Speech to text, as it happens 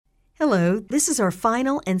Hello, this is our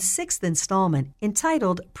final and sixth installment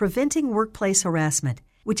entitled Preventing Workplace Harassment,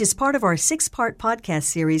 which is part of our six-part podcast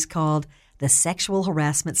series called The Sexual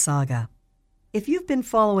Harassment Saga. If you've been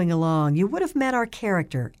following along, you would have met our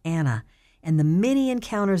character, Anna, and the many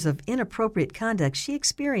encounters of inappropriate conduct she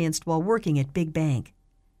experienced while working at Big Bank.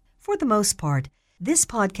 For the most part, this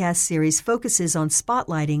podcast series focuses on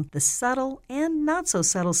spotlighting the subtle and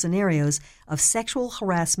not-so-subtle scenarios of sexual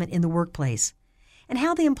harassment in the workplace, and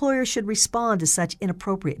how the employer should respond to such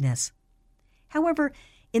inappropriateness. However,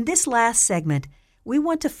 in this last segment, we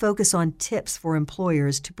want to focus on tips for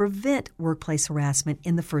employers to prevent workplace harassment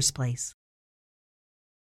in the first place.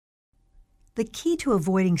 The key to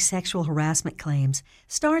avoiding sexual harassment claims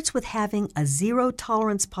starts with having a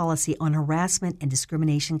zero-tolerance policy on harassment and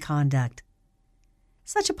discrimination conduct.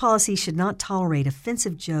 Such a policy should not tolerate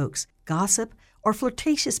offensive jokes, gossip, or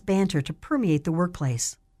flirtatious banter to permeate the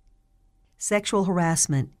workplace. Sexual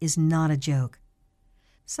harassment is not a joke.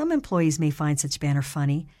 Some employees may find such banter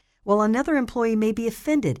funny, while another employee may be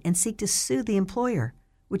offended and seek to sue the employer,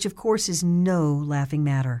 which of course is no laughing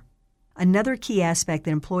matter. Another key aspect that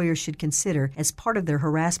employers should consider as part of their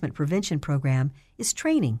harassment prevention program is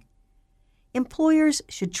training. Employers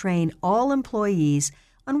should train all employees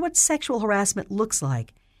on what sexual harassment looks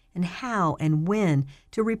like and how and when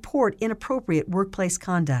to report inappropriate workplace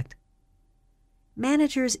conduct.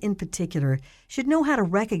 Managers in particular should know how to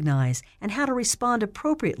recognize and how to respond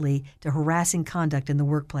appropriately to harassing conduct in the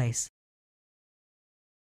workplace.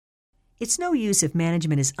 It's no use if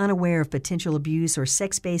management is unaware of potential abuse or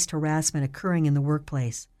sex-based harassment occurring in the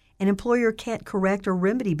workplace. An employer can't correct or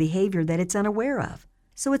remedy behavior that it's unaware of.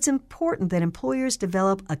 So it's important that employers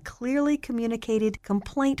develop a clearly communicated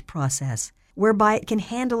complaint process whereby it can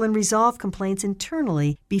handle and resolve complaints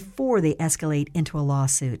internally before they escalate into a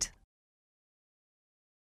lawsuit.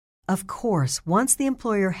 Of course, once the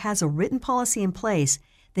employer has a written policy in place,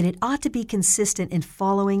 then it ought to be consistent in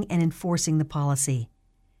following and enforcing the policy.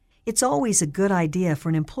 It's always a good idea for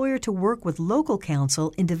an employer to work with local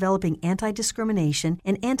counsel in developing anti-discrimination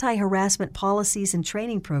and anti-harassment policies and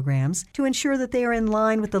training programs to ensure that they are in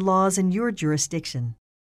line with the laws in your jurisdiction.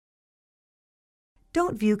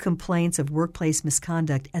 Don't view complaints of workplace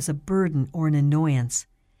misconduct as a burden or an annoyance.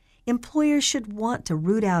 Employers should want to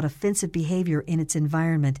root out offensive behavior in its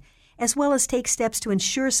environment, as well as take steps to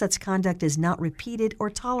ensure such conduct is not repeated or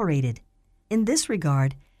tolerated. In this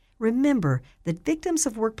regard, remember that victims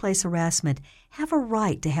of workplace harassment have a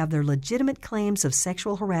right to have their legitimate claims of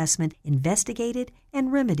sexual harassment investigated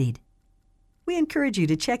and remedied. We encourage you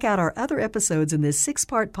to check out our other episodes in this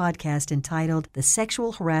six-part podcast entitled The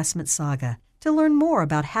Sexual Harassment Saga to learn more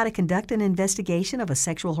about how to conduct an investigation of a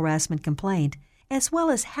sexual harassment complaint, as well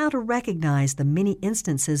as how to recognize the many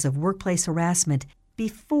instances of workplace harassment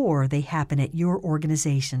before they happen at your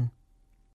organization.